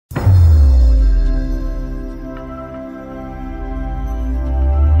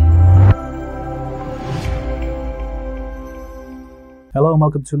Hello and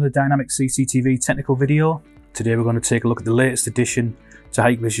welcome to another Dynamic CCTV technical video. Today we're going to take a look at the latest addition to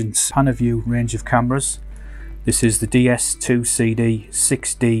HikVision's PanoVu range of cameras. This is the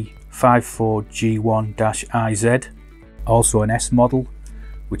DS-2CD6D54G1-IZS, also an S model,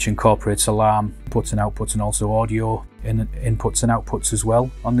 which incorporates alarm inputs and outputs and also audio inputs and outputs as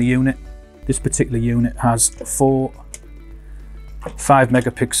well on the unit. This particular unit has four 5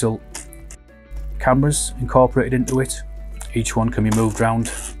 megapixel cameras incorporated into it. Each one can be moved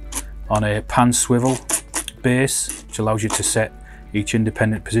around on a pan swivel base, which allows you to set each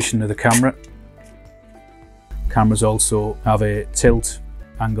independent position of the camera. Cameras also have a tilt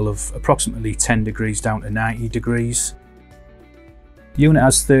angle of approximately 10 degrees down to 90 degrees. The unit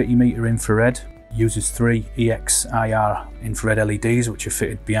has 30-meter infrared, uses 3 EX-IR infrared LEDs which are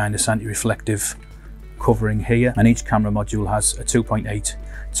fitted behind this anti-reflective covering here, and each camera module has a 2.8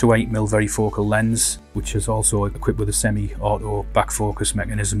 to 8mm varifocal lens, which is also equipped with a semi-auto back focus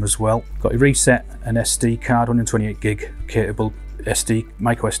mechanism as well. Got a reset an SD card, 128GB capable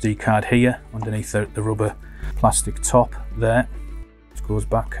micro SD card here underneath the rubber plastic top there, which goes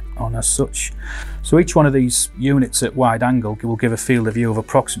back on as such. So each one of these units at wide angle will give a field of view of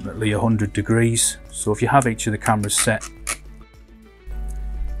approximately 100 degrees. So if you have each of the cameras set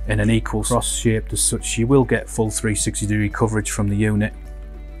in an equal cross shaped as such, you will get full 360 degree coverage from the unit.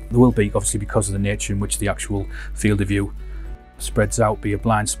 There will be, obviously because of the nature in which the actual field of view spreads out, be a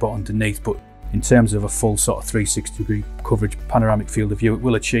blind spot underneath, but in terms of a full sort of 360 degree coverage panoramic field of view, it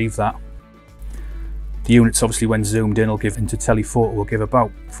will achieve that. The units obviously when zoomed in will give into telephoto will give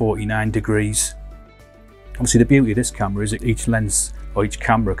about 49 degrees. Obviously the beauty of this camera is that each lens or each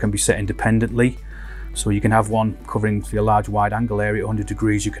camera can be set independently. So you can have one covering the large wide angle area at 100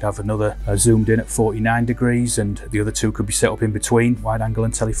 degrees, you could have another zoomed in at 49 degrees, and the other two could be set up in between, wide angle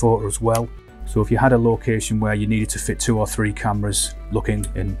and telephoto as well. So if you had a location where you needed to fit 2 or 3 cameras looking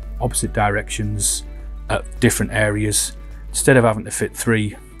in opposite directions at different areas, instead of having to fit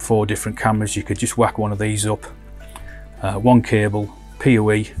 3-4 different cameras, you could just whack one of these up, one cable,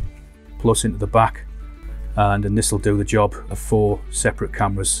 PoE, plus into the back, and then this will do the job of 4 separate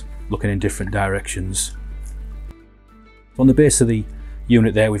cameras looking in different directions. On the base of the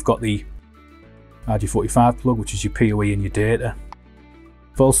unit there, we've got the RJ45 plug, which is your PoE and your data.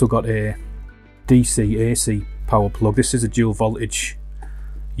 We've also got a DC AC power plug. This is a dual voltage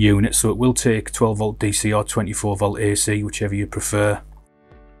unit, so it will take 12 volt DC or 24 volt AC, whichever you prefer.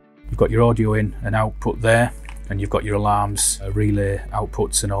 You've got your audio in and output there, and you've got your alarms, relay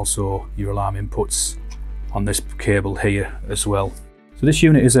outputs, and also your alarm inputs on this cable here as well. So this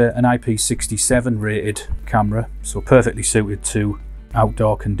unit is an IP67 rated camera, so perfectly suited to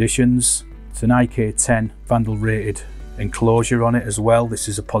outdoor conditions. It's an IK10 vandal rated enclosure on it as well. This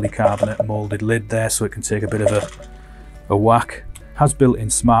is a polycarbonate moulded lid there, so it can take a bit of a whack. Has built-in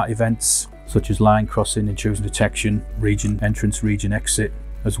smart events such as line crossing, intrusion detection, region entrance, region exit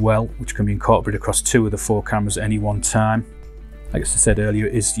as well, which can be incorporated across 2 of the 4 cameras at any one time. Like I said earlier,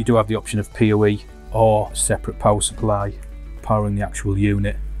 you do have the option of PoE or separate power supply powering the actual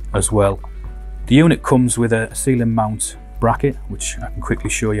unit as well. The unit comes with a ceiling mount bracket, which I can quickly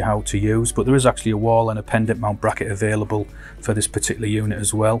show you how to use, but there is actually a wall and a pendant mount bracket available for this particular unit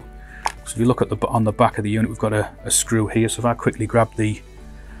as well. So if you look at on the back of the unit, we've got a screw here. So if I quickly grab the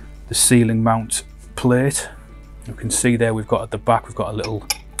ceiling mount plate, you can see there we've got at the back, we've got a little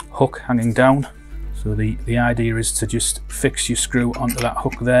hook hanging down. So the idea is to just fix your screw onto that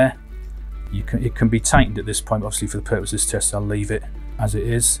hook there. It can be tightened at this point. Obviously for the purpose of this test I'll leave it as it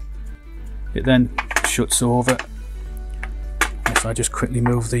is. It then shuts over. If I just quickly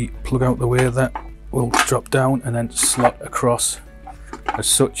move the plug out the way, that will drop down and then slot across as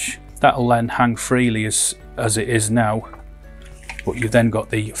such. That'll then hang freely as it is now, but you've then got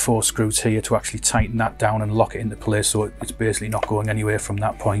the 4 screws here to actually tighten that down and lock it into place, so it's basically not going anywhere from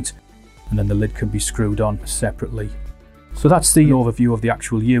that point. And then the lid can be screwed on separately. So that's the overview of the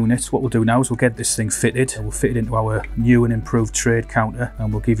actual unit. What we'll do now is we'll get this thing fitted. We'll fit it into our new and improved trade counter,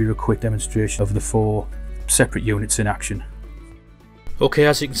 and we'll give you a quick demonstration of the 4 separate units in action. Okay,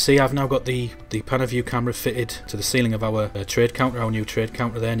 as you can see, I've now got the PanoVu camera fitted to the ceiling of our trade counter, our new trade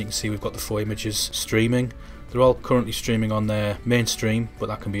counter there, and you can see we've got the 4 images streaming. They're all currently streaming on their main stream, but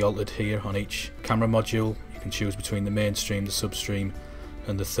that can be altered here on each camera module. You can choose between the main stream, the substream,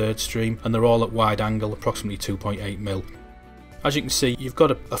 and the third stream, and they're all at wide angle, approximately 2.8mm. As you can see, you've got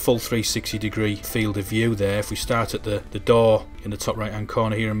a full 360 degree field of view there. If we start at the door in the top right hand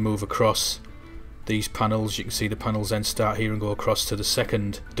corner here and move across these panels, you can see the panels then start here and go across to the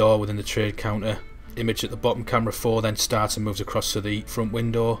second door within the trade counter. image at the bottom. Camera 4 then starts and moves across to the front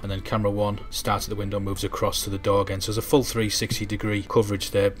window, and then camera 1 starts at the window and moves across to the door again. So there's a full 360 degree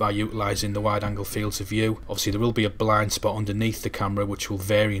coverage there by utilising the wide angle fields of view. Obviously there will be a blind spot underneath the camera which will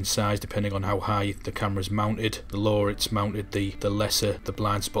vary in size depending on how high the camera is mounted. The lower it's mounted, the lesser the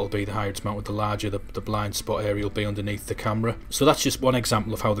blind spot will be. The higher it's mounted, the larger the blind spot area will be underneath the camera. So that's just one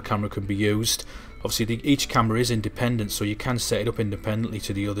example of how the camera can be used. Obviously each camera is independent, so you can set it up independently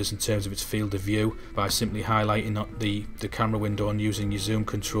to the others in terms of its field of view by simply highlighting the camera window and using your zoom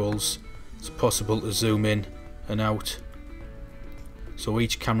controls. It's possible to zoom in and out. So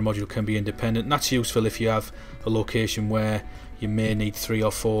each camera module can be independent, and that's useful if you have a location where you may need 3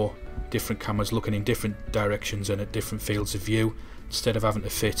 or 4 different cameras looking in different directions and at different fields of view. Instead of having to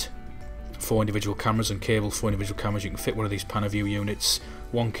fit 4 individual cameras and cable 4 individual cameras, you can fit one of these PanoVu units,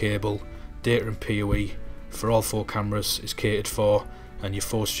 one cable, data and PoE for all 4 cameras is catered for, and your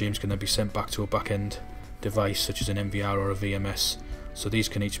 4 streams can then be sent back to a back-end device such as an MVR or a VMS. So these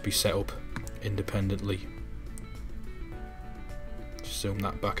can each be set up independently. Just zoom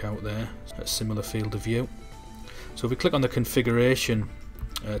that back out there, a similar field of view. So if we click on the configuration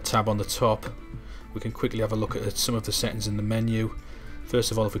tab on the top, we can quickly have a look at some of the settings in the menu.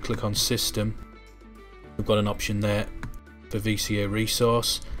 First of all, if we click on system, we've got an option there for VCA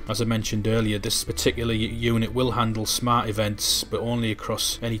resource. As I mentioned earlier, this particular unit will handle smart events, but only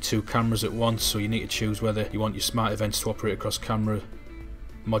across any 2 cameras at once, so you need to choose whether you want your smart events to operate across camera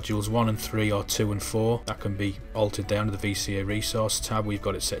modules 1 and 3 or 2 and 4. That can be altered down to the VCA resource tab. We've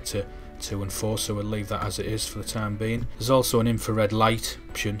got it set to 2 and 4, so we'll leave that as it is for the time being. There's also an infrared light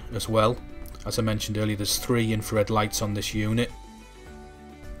option as well. As I mentioned earlier, there's 3 infrared lights on this unit.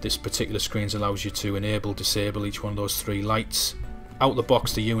 This particular screen allows you to enable, disable each one of those 3 lights. Out the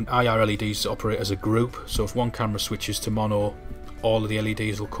box, the IR LEDs operate as a group, so if one camera switches to mono, all of the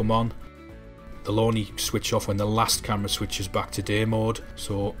LEDs will come on. They'll only switch off when the last camera switches back to day mode.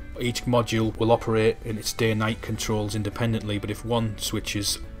 So each module will operate in its day-night controls independently, but if one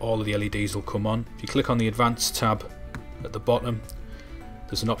switches, all of the LEDs will come on. If you click on the Advanced tab at the bottom,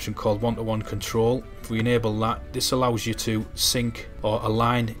 there's an option called one-to-one control. If we enable that, this allows you to sync or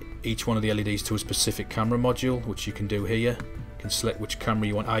align each one of the LEDs to a specific camera module, which you can do here. You can select which camera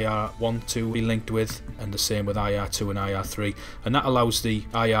you want IR1 to be linked with, and the same with IR2 and IR3, and that allows the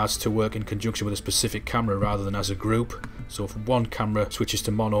IRs to work in conjunction with a specific camera rather than as a group. So if one camera switches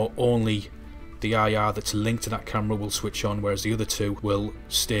to mono, only the IR that's linked to that camera will switch on, whereas the other 2 will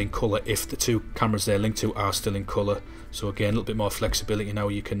stay in colour if the 2 cameras they're linked to are still in colour. So again, a little bit more flexibility now.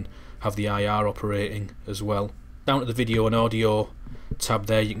 You can have the IR operating as well. Down to the video and audio tab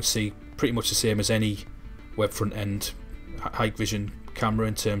there, you can see pretty much the same as any web front end HikVision camera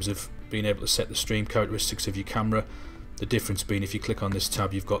in terms of being able to set the stream characteristics of your camera. The difference being, if you click on this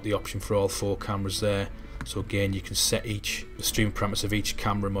tab, you've got the option for all 4 cameras there. So again, you can set the stream parameters of each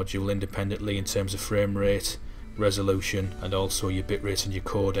camera module independently in terms of frame rate, resolution, and also your bitrate and your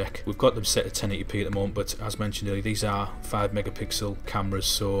codec. We've got them set at 1080p at the moment, but as mentioned earlier, these are 5 megapixel cameras,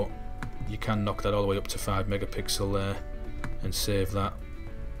 so you can knock that all the way up to 5 megapixel there and save that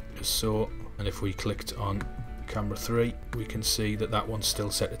as so. And if we clicked on camera 3, we can see that that one's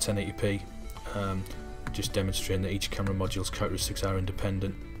still set to 1080p, just demonstrating that each camera module's characteristics are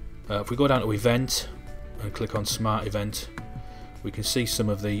independent. If we go down to event and click on smart event, we can see some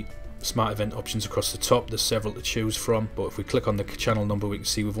of the smart event options across the top. There's several to choose from, but if we click on the channel number, we can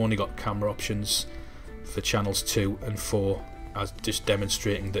see we've only got camera options for channels 2 and 4, as just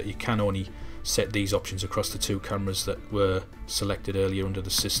demonstrating that you can only set these options across the 2 cameras that were selected earlier under the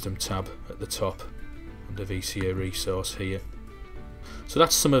system tab at the top under VCA resource here. So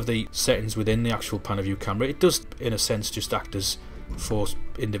that's some of the settings within the actual PanoVu camera. It does in a sense just act as 4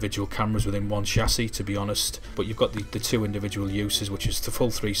 individual cameras within one chassis, to be honest, but you've got the 2 individual uses, which is the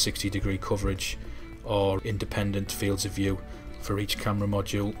full 360 degree coverage or independent fields of view for each camera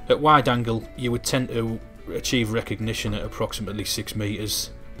module. At wide angle, you would tend to achieve recognition at approximately 6 meters.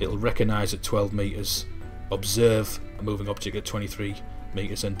 It'll recognise at 12 meters, observe a moving object at 23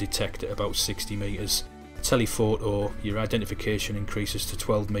 meters, and detect at about 60 meters. Telephoto, your identification increases to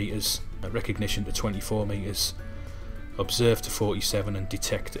 12 meters, recognition to 24 meters, observe to 47, and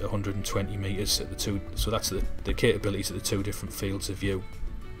detect at 120 meters at the 2. So that's the capabilities of the 2 different fields of view.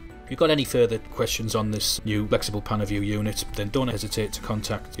 If you've got any further questions on this new flexible PanoVu unit, then don't hesitate to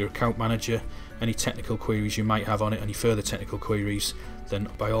contact your account manager. Any technical queries you might have on it, any further technical queries, then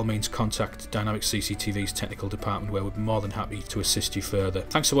by all means contact Dynamic CCTV's technical department, where we'll be more than happy to assist you further.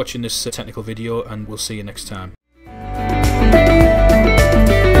 Thanks for watching this technical video, and we'll see you next time.